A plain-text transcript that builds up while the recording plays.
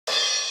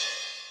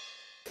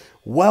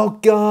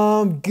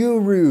Welcome,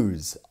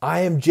 gurus! I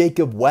am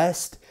Jacob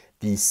West,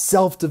 the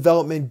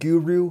self-development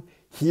guru,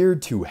 here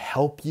to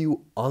help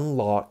you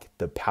unlock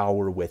the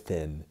power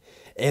within.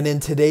 And in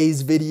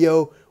today's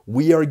video,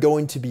 we are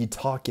going to be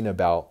talking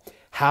about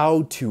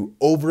how to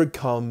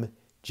overcome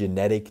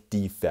genetic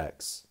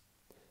defects.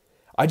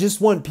 I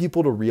just want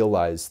people to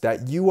realize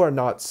that you are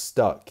not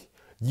stuck.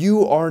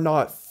 You are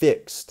not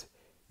fixed.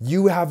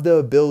 You have the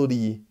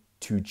ability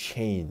to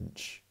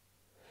change.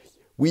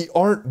 We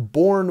aren't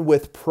born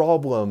with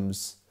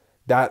problems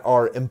that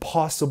are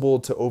impossible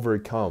to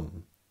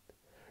overcome.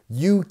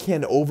 You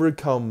can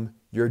overcome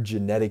your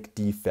genetic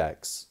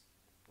defects.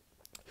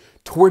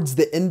 Towards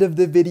the end of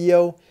the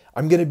video,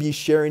 I'm going to be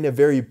sharing a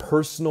very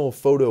personal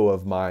photo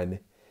of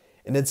mine,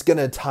 and it's going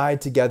to tie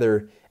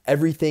together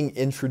everything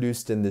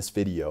introduced in this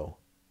video.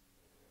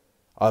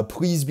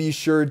 Please be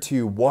sure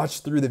to watch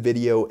through the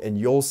video and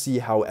you'll see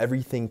how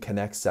everything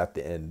connects at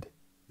the end.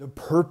 The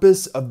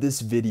purpose of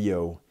this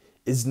video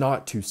is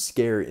not to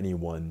scare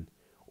anyone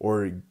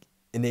or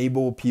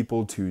enable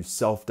people to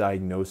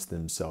self-diagnose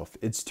themselves.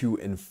 It's to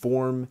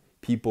inform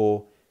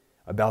people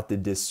about the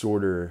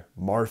disorder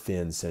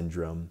Marfan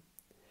syndrome.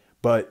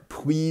 But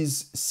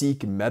please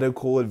seek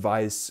medical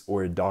advice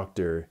or a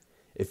doctor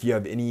if you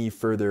have any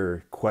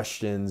further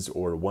questions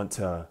or want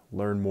to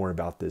learn more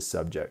about this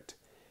subject.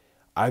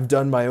 I've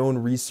done my own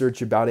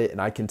research about it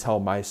and I can tell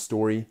my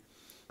story,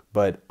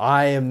 but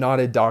I am not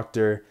a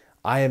doctor.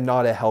 I am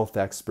not a health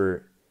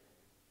expert.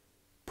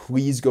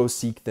 Please go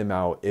seek them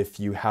out if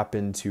you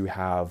happen to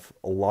have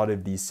a lot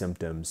of these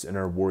symptoms and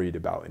are worried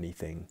about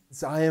anything.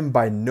 As I am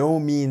by no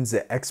means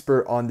an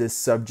expert on this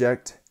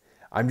subject,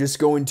 I'm just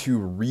going to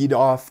read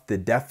off the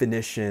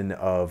definition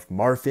of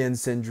Marfan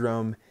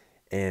syndrome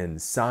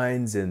and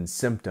signs and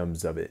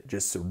symptoms of it.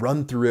 Just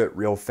run through it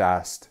real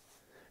fast,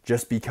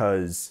 just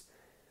because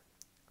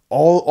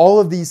all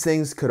of these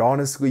things could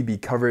honestly be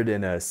covered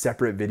in a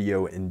separate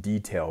video in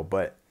detail,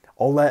 but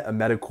I'll let a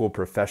medical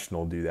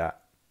professional do that.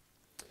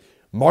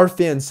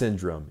 Marfan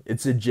syndrome,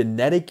 it's a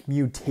genetic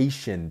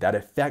mutation that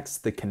affects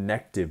the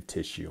connective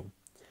tissue.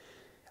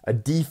 A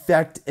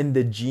defect in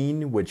the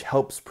gene which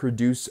helps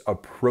produce a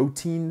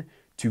protein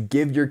to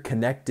give your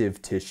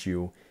connective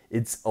tissue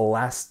its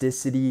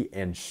elasticity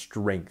and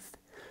strength.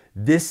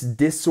 This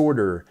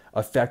disorder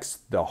affects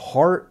the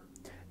heart,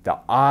 the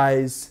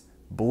eyes,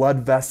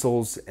 blood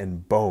vessels,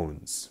 and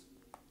bones.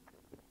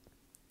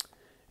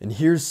 And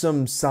here's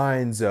some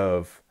signs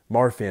of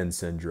Marfan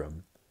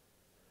syndrome.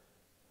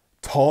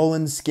 Tall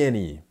and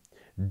skinny,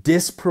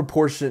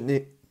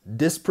 disproportionately,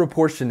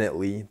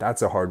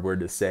 that's a hard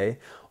word to say,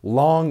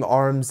 long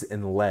arms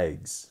and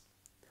legs.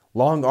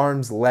 Long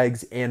arms,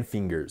 legs, and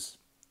fingers.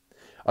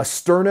 A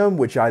sternum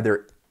which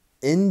either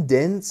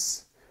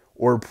indents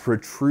or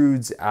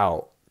protrudes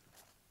out.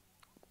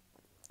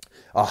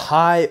 A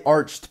high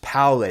arched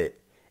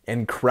palate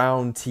and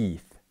crown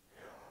teeth.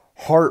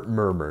 Heart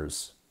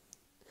murmurs.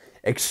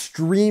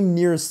 Extreme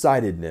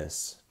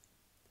nearsightedness.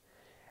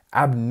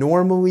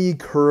 Abnormally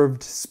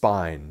curved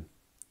spine,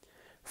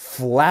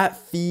 flat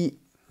feet,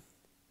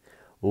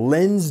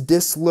 lens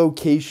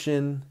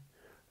dislocation,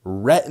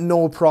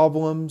 retinal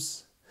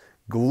problems,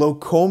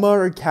 glaucoma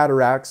or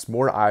cataracts,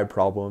 more eye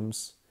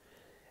problems,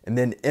 and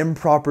then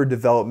improper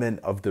development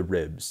of the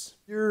ribs.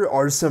 Here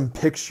are some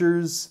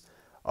pictures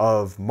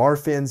of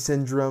Marfan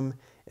syndrome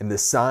and the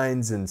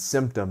signs and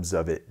symptoms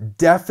of it.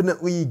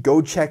 Definitely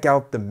go check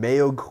out the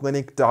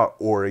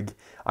mayoclinic.org.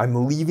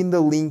 I'm leaving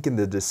the link in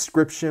the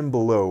description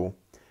below,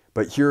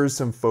 but here are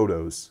some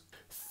photos.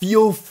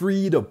 Feel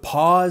free to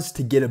pause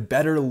to get a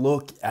better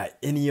look at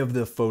any of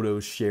the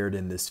photos shared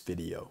in this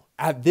video.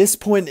 At this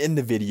point in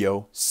the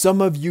video,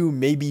 some of you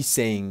may be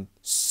saying,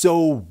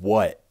 so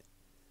what?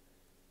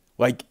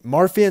 Like,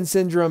 Marfan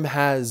syndrome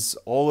has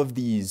all of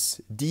these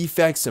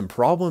defects and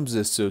problems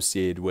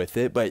associated with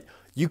it, but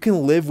you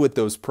can live with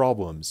those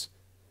problems.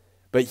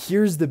 But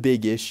here's the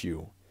big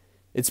issue.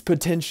 It's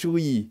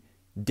potentially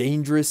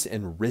dangerous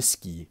and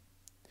risky.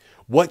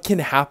 What can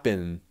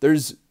happen?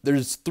 There's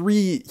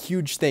three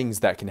huge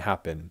things that can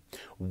happen.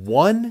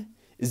 One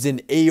is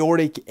an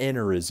aortic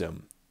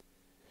aneurysm.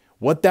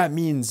 What that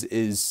means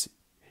is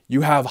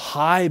you have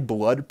high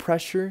blood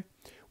pressure,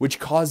 which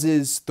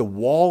causes the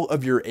wall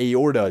of your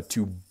aorta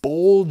to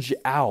bulge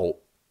out.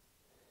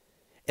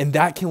 And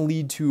that can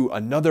lead to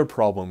another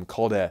problem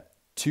called an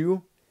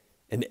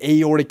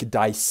aortic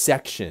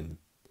dissection.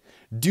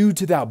 Due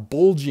to that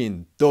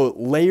bulging, the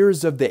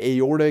layers of the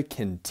aorta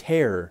can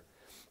tear,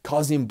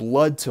 causing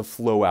blood to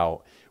flow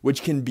out,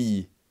 which can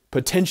be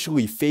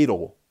potentially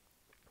fatal.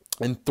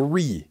 And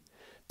 3,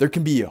 there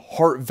can be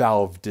heart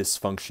valve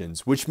dysfunctions,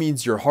 which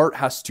means your heart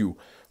has to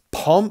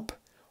pump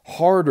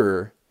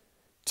harder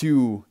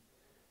to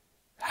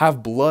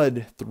have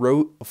blood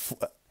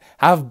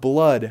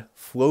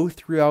flow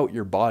throughout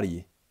your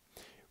body,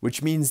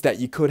 which means that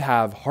you could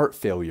have heart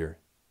failure.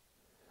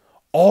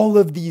 All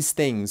of these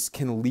things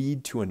can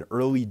lead to an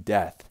early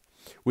death,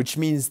 which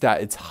means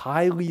that it's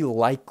highly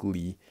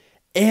likely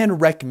and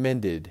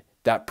recommended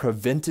that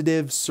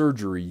preventative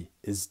surgery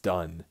is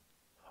done.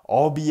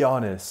 I'll be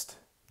honest,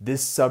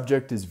 this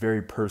subject is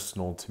very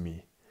personal to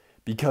me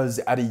because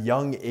at a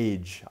young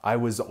age, I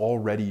was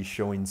already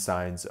showing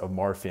signs of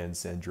Marfan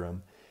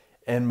syndrome,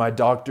 and my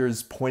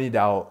doctors pointed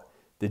out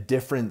the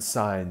different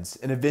signs,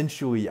 and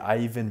eventually I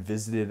even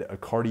visited a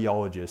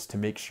cardiologist to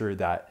make sure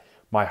that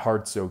my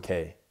heart's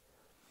okay.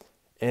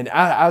 And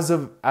as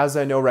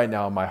I know right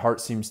now, my heart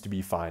seems to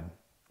be fine.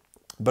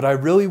 But I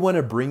really want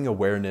to bring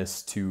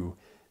awareness to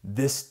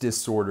this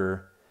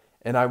disorder,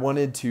 and I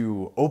wanted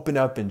to open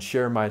up and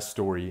share my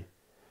story.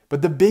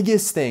 But the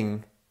biggest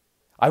thing,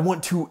 I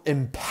want to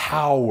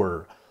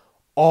empower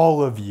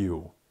all of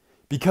you,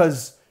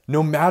 because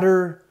no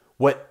matter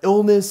what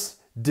illness,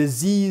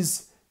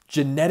 disease,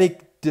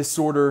 genetic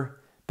disorder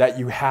that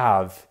you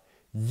have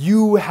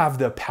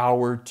the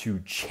power to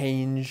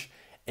change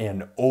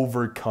and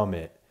overcome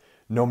it,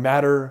 no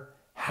matter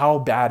how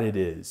bad it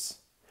is.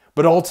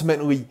 But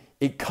ultimately,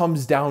 it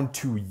comes down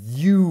to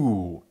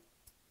you.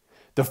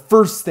 The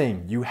first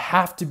thing, you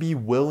have to be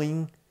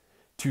willing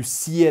to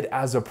see it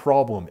as a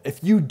problem.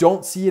 If you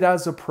don't see it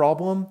as a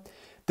problem,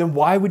 then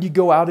why would you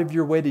go out of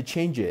your way to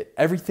change it?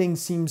 Everything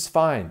seems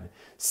fine.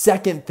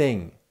 Second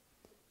thing,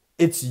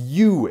 it's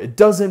you. It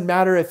doesn't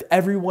matter if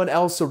everyone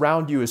else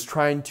around you is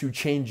trying to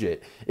change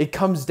it. It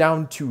comes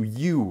down to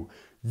you.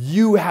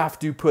 You have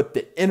to put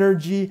the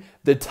energy,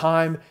 the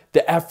time,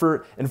 the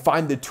effort, and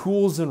find the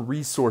tools and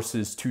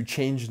resources to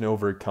change and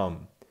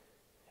overcome.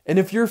 And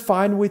if you're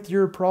fine with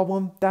your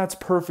problem, that's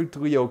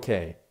perfectly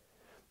okay.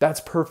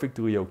 That's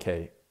perfectly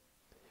okay.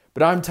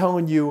 But I'm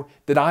telling you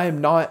that I am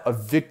not a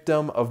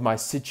victim of my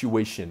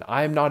situation.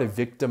 I am not a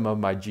victim of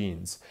my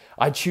genes.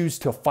 I choose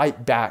to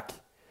fight back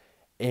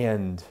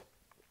and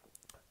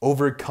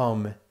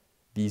overcome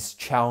these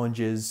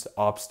challenges,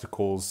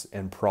 obstacles,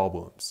 and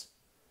problems.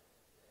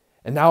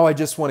 And now I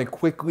just want to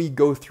quickly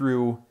go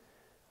through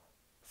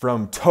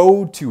from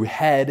toe to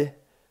head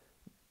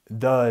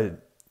the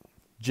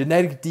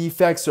genetic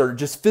defects or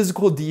just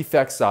physical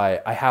defects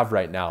I have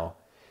right now.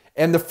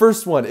 And the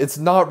first one, it's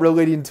not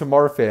relating to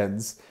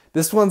Marfan's.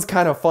 This one's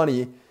kind of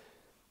funny.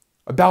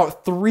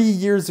 About 3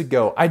 years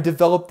ago, I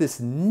developed this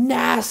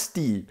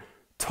nasty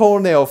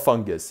toenail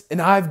fungus,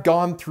 and I've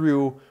gone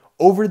through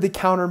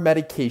over-the-counter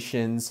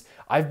medications.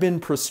 I've been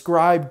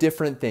prescribed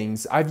different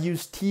things. I've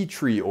used tea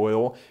tree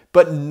oil,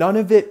 but none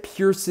of it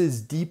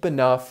pierces deep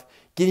enough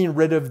getting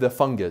rid of the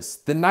fungus.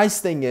 The nice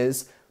thing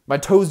is my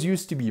toes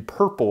used to be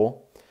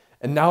purple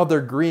and now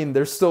they're green.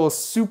 They're still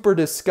super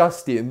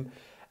disgusting.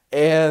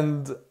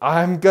 And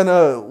I'm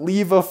gonna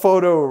leave a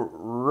photo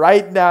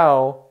right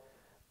now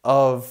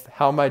of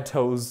how my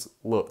toes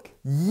look.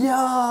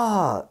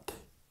 Yuck!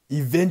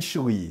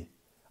 Eventually,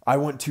 I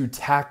want to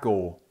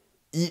tackle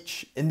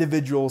each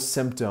individual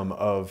symptom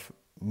of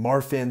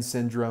Marfan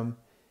syndrome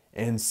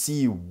and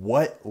see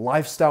what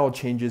lifestyle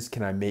changes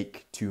can I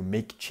make to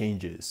make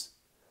changes.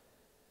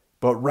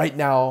 But right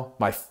now,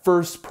 my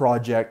first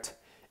project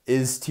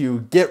is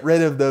to get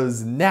rid of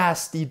those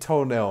nasty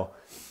toenails,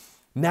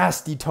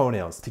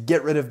 to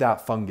get rid of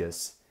that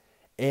fungus.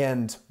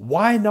 And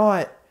why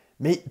not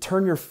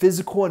turn your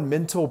physical and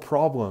mental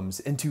problems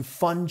into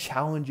fun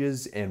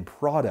challenges and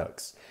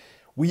products?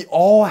 We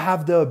all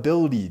have the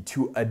ability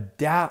to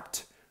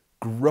adapt,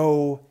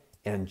 grow,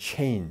 and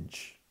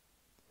change.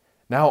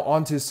 Now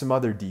on to some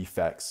other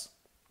defects.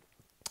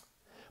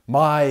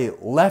 My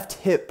left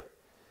hip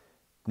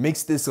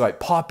makes this like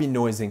popping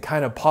noise and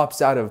kind of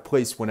pops out of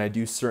place when I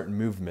do certain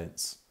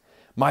movements.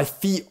 My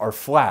feet are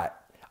flat.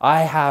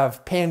 I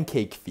have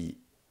pancake feet.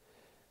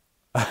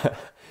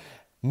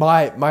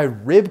 My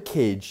rib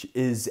cage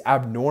is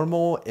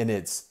abnormal and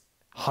it's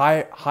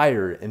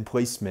higher in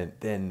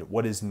placement than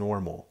what is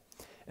normal.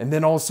 And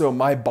then also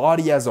my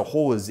body as a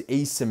whole is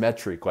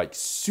asymmetric, like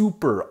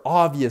super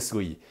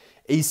obviously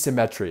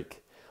asymmetric.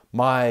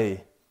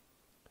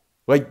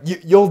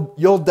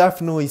 You'll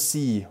definitely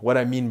see what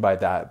I mean by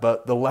that,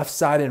 but the left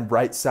side and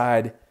right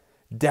side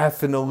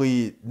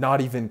definitely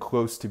not even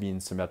close to being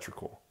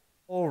symmetrical.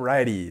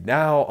 Alrighty,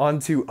 now on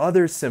to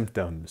other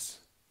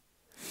symptoms.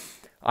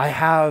 I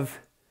have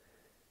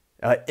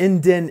an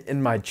indent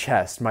in my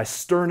chest, my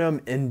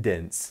sternum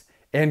indents.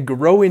 And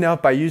growing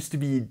up, I used to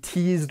be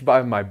teased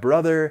by my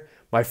brother,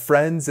 my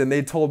friends, and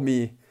they told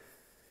me,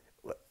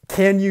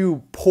 can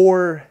you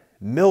pour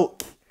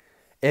milk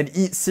and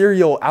eat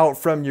cereal out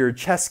from your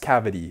chest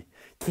cavity?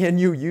 Can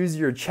you use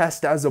your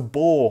chest as a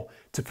bowl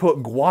to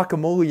put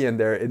guacamole in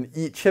there and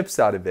eat chips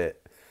out of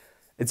it?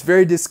 It's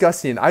very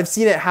disgusting. I've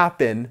seen it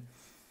happen.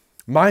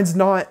 Mine's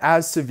not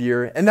as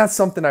severe, and that's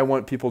something I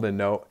want people to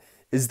know,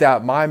 is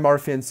that my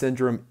Marfan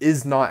syndrome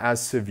is not as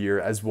severe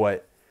as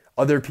what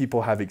other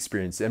people have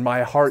experienced, and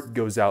my heart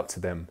goes out to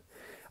them.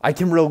 I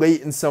can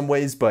relate in some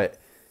ways, but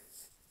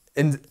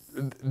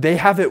they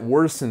have it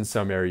worse in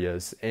some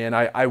areas, and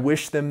I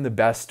wish them the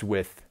best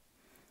with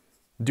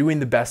doing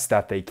the best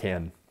that they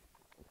can.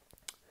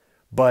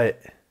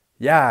 But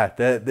yeah,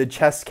 the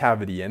chest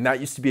cavity, and that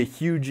used to be a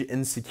huge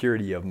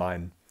insecurity of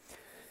mine.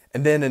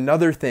 And then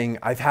another thing,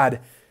 I've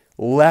had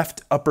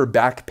left upper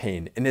back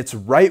pain, and it's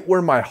right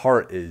where my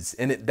heart is,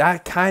 and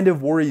that kind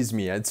of worries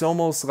me. It's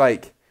almost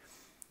like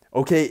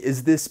Okay,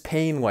 is this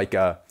pain like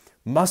a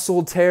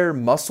muscle tear,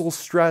 muscle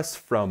stress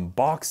from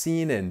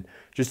boxing and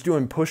just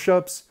doing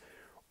push-ups?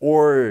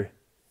 Or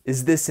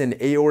is this an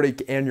aortic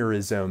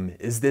aneurysm?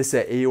 Is this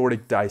an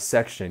aortic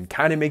dissection?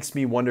 Kind of makes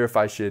me wonder if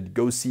I should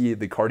go see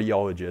the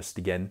cardiologist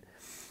again.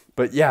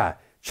 But yeah,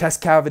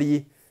 chest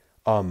cavity,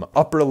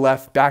 upper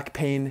left back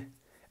pain,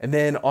 and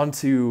then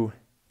onto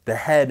the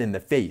head and the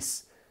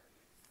face.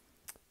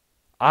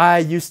 I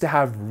used to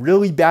have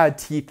really bad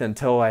teeth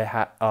until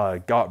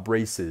I got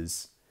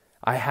braces.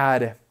 I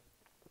had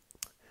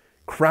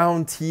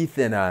crown teeth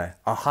and a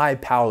high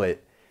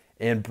palate,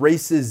 and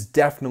braces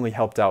definitely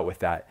helped out with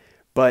that.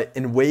 But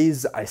in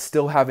ways, I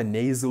still have a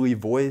nasally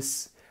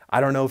voice. I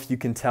don't know if you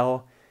can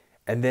tell.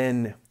 And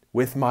then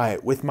with my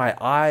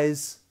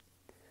eyes,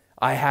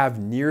 I have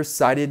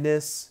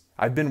nearsightedness.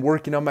 I've been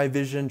working on my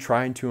vision,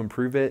 trying to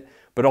improve it,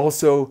 but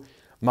also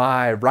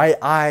my right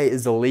eye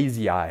is a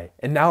lazy eye.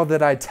 And now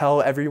that I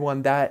tell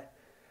everyone that,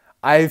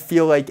 I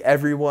feel like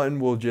everyone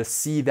will just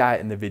see that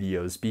in the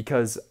videos,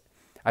 because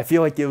I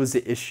feel like it was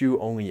an issue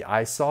only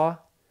I saw,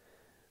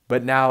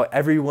 but now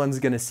everyone's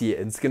gonna see it,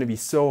 and it's gonna be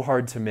so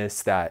hard to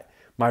miss that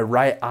my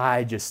right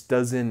eye just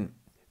doesn't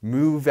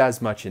move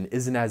as much and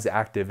isn't as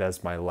active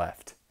as my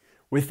left.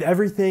 With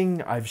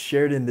everything I've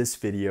shared in this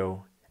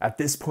video, at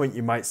this point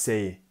you might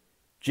say,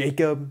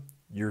 Jacob,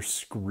 you're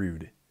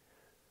screwed.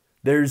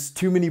 There's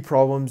too many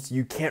problems.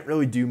 You can't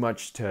really do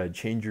much to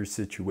change your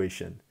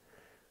situation.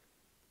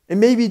 And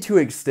maybe to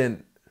an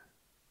extent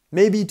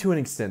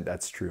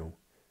that's true.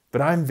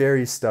 But I'm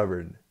very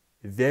stubborn.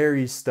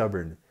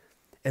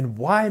 And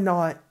why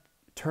not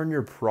turn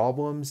your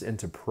problems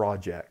into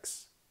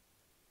projects?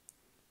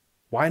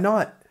 Why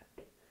not?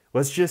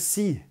 Let's just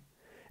see.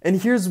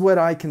 And here's what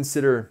I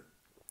consider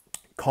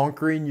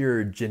conquering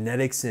your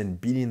genetics and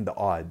beating the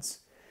odds.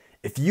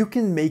 If you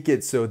can make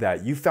it so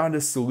that you found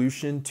a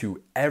solution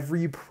to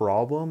every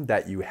problem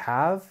that you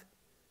have,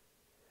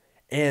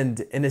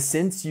 and in a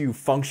sense you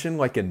function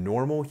like a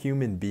normal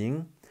human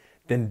being,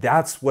 then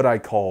that's what I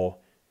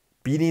call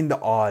beating the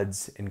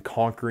odds and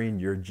conquering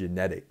your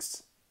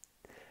genetics.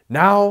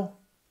 Now,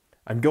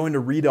 I'm going to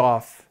read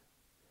off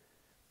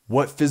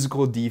what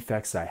physical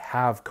defects I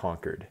have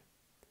conquered.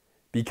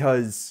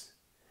 Because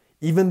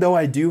even though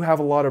I do have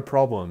a lot of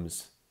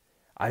problems,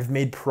 I've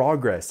made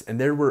progress, and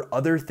there were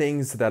other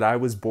things that I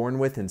was born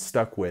with and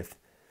stuck with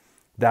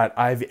that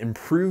I've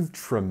improved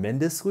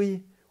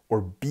tremendously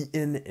or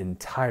beaten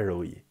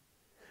entirely.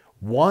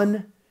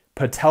 1,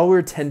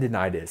 patellar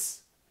tendinitis.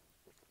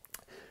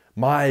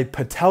 My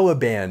patella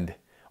band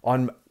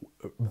on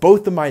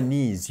both of my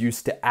knees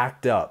used to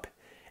act up,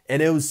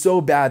 and it was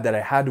so bad that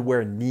I had to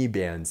wear knee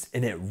bands,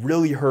 and it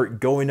really hurt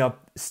going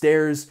up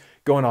stairs,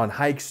 going on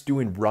hikes,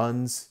 doing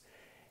runs.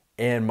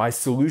 And my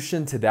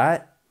solution to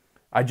that,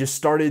 I just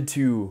started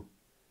to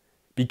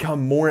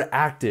become more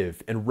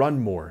active and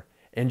run more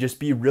and just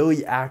be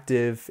really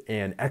active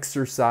and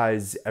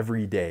exercise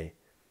every day.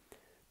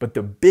 But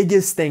the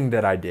biggest thing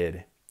that I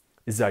did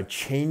is I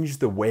changed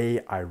the way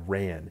I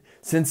ran.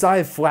 Since I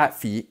have flat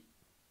feet,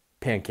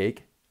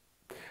 pancake,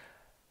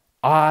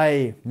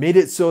 I made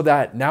it so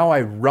that now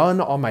I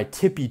run on my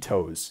tippy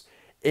toes.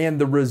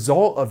 And the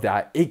result of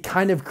that, it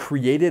kind of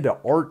created an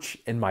arch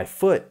in my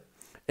foot.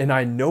 And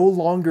I no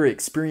longer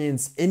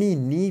experience any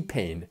knee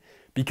pain,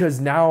 because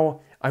now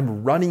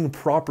I'm running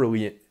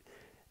properly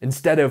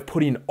instead of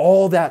putting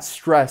all that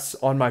stress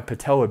on my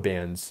patella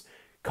bands,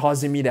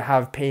 causing me to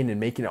have pain and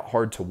making it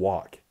hard to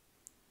walk.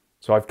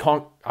 So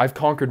I've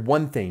conquered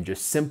one thing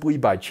just simply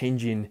by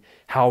changing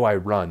how I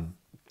run.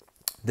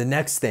 The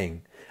next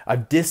thing,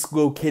 I've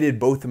dislocated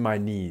both of my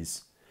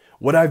knees.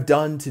 What I've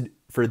done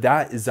for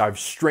that is I've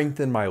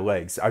strengthened my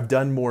legs. I've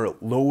done more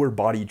lower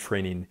body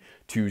training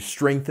to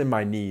strengthen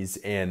my knees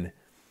and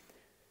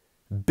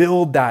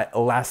build that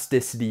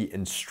elasticity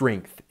and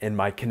strength in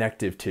my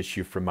connective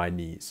tissue from my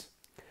knees.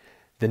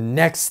 The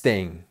next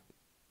thing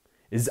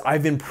is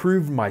I've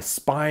improved my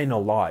spine a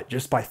lot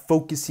just by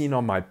focusing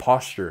on my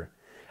posture.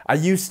 I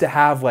used to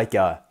have like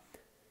a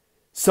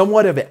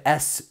somewhat of an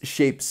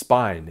S-shaped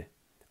spine.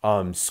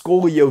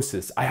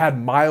 Scoliosis. I had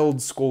mild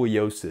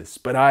scoliosis,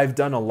 but I've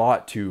done a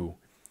lot to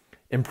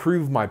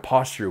improve my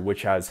posture,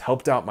 which has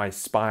helped out my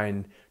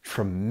spine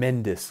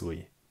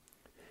tremendously.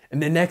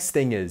 And the next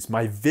thing is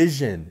my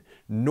vision.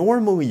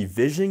 Normally,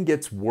 vision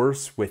gets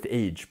worse with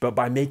age, but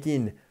by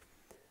making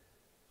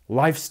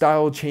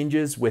lifestyle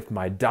changes with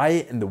my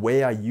diet and the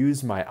way I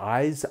use my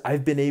eyes,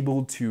 I've been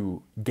able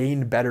to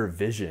gain better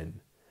vision.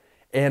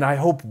 And I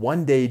hope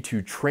one day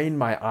to train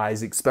my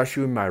eyes,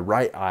 especially my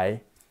right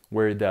eye,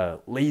 where the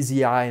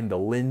lazy eye and the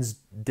lens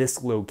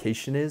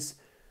dislocation is,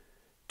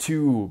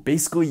 to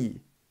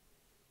basically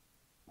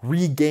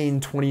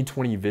regain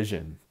 20/20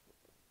 vision.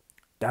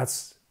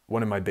 That's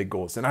one of my big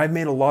goals. And I've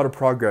made a lot of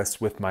progress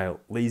with my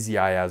lazy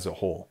eye as a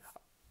whole.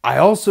 I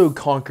also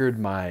conquered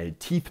my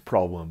teeth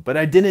problem, but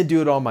I didn't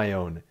do it on my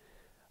own.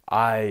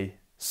 I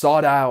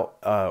sought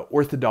out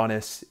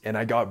orthodontists, and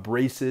I got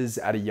braces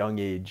at a young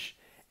age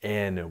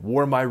and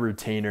wore my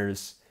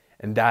retainers,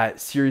 and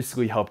that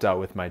seriously helped out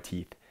with my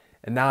teeth.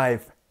 And now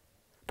I've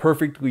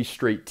perfectly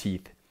straight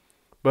teeth.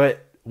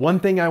 But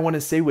one thing I want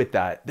to say with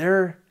that,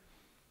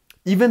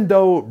 even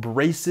though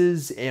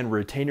braces and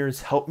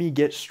retainers help me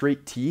get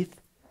straight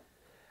teeth,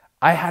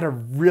 I had a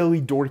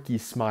really dorky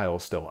smile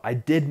still. I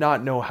did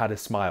not know how to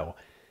smile.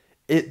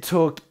 It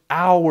took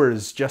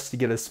hours just to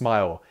get a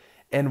smile.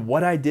 And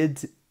what I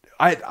did,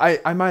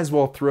 I might as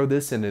well throw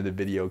this into the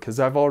video because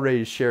I've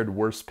already shared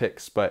worse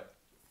pics, but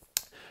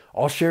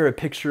I'll share a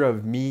picture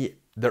of me,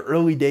 the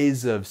early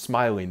days of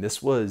smiling.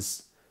 This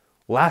was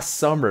last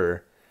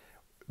summer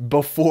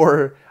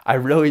before I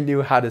really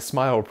knew how to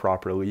smile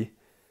properly.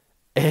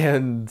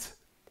 And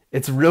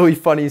it's really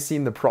funny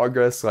seeing the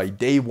progress, like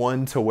day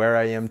one to where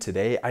I am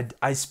today.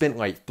 I spent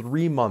like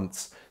 3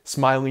 months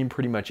smiling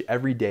pretty much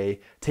every day,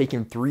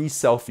 taking 3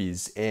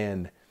 selfies,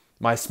 and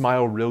my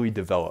smile really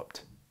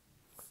developed.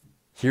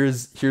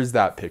 Here's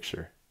that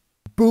picture.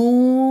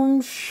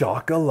 Boom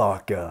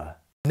shakalaka.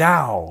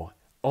 Now,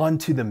 on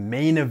to the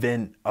main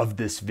event of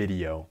this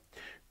video.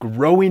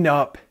 Growing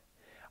up,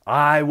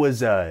 I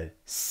was a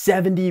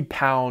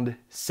 70-pound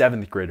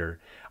 7th grader.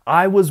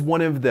 I was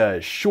one of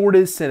the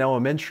shortest in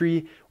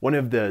elementary, one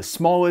of the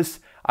smallest.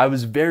 I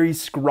was very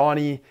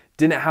scrawny,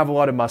 didn't have a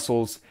lot of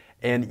muscles,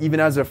 and even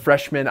as a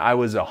freshman, I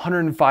was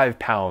 105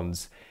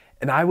 pounds,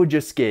 and I would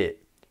just get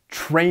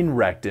train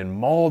wrecked and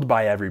mauled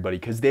by everybody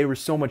because they were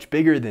so much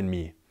bigger than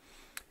me.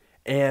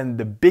 And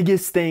the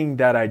biggest thing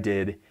that I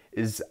did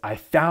is I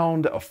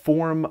found a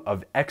form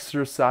of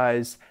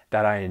exercise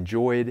that I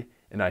enjoyed,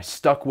 and I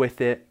stuck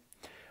with it.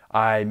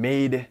 I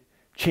made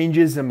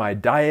changes in my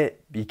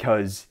diet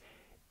because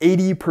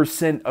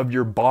 80% of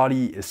your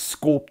body is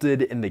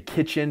sculpted in the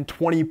kitchen,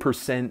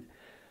 20%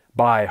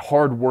 by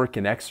hard work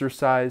and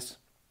exercise,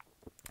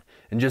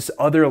 and just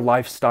other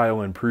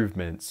lifestyle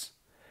improvements.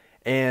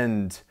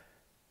 And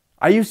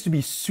I used to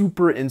be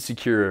super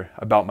insecure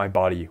about my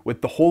body,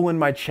 with the hole in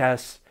my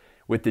chest,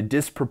 with the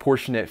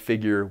disproportionate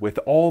figure, with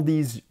all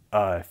these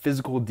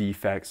physical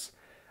defects.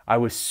 I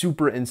was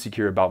super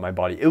insecure about my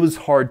body. It was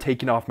hard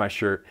taking off my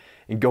shirt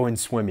and going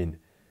swimming.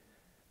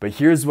 But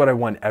here's what I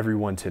want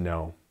everyone to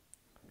know.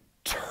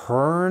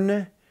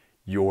 Turn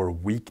your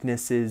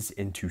weaknesses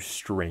into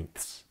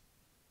strengths.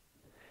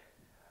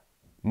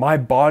 My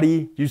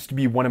body used to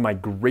be one of my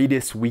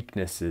greatest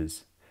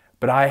weaknesses,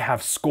 but I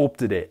have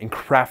sculpted it and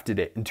crafted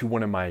it into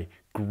one of my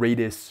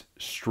greatest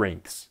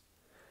strengths.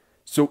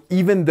 So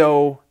even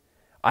though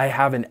I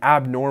have an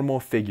abnormal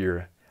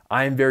figure,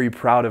 I am very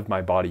proud of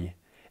my body,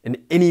 and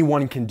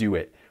anyone can do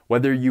it.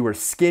 Whether you are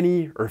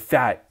skinny or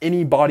fat,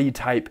 any body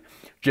type,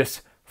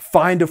 just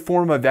find a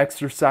form of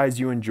exercise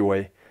you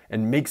enjoy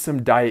and make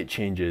some diet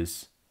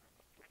changes.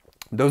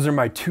 Those are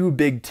my 2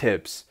 big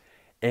tips,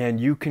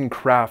 and you can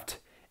craft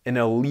an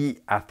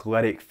elite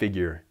athletic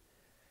figure.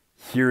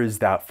 Here is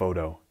that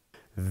photo.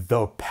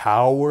 The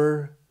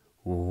power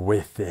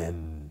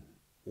within.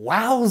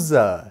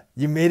 Wowza!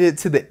 You made it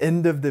to the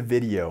end of the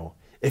video.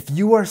 If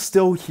you are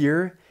still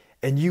here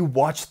and you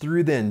watched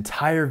through the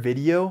entire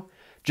video,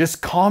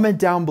 just comment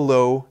down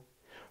below,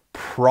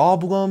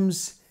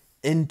 problems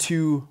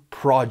into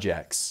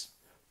projects.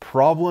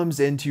 Problems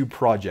into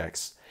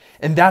projects.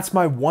 And that's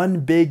my one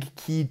big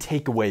key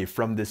takeaway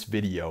from this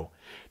video.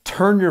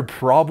 Turn your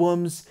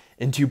problems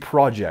into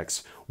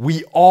projects.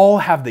 We all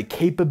have the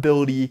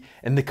capability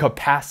and the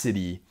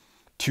capacity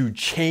to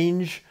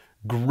change,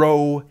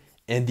 grow,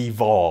 and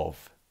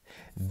evolve.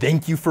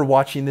 Thank you for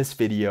watching this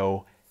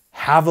video.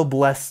 Have a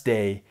blessed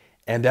day,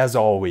 and as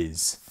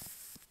always,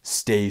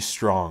 stay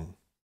strong.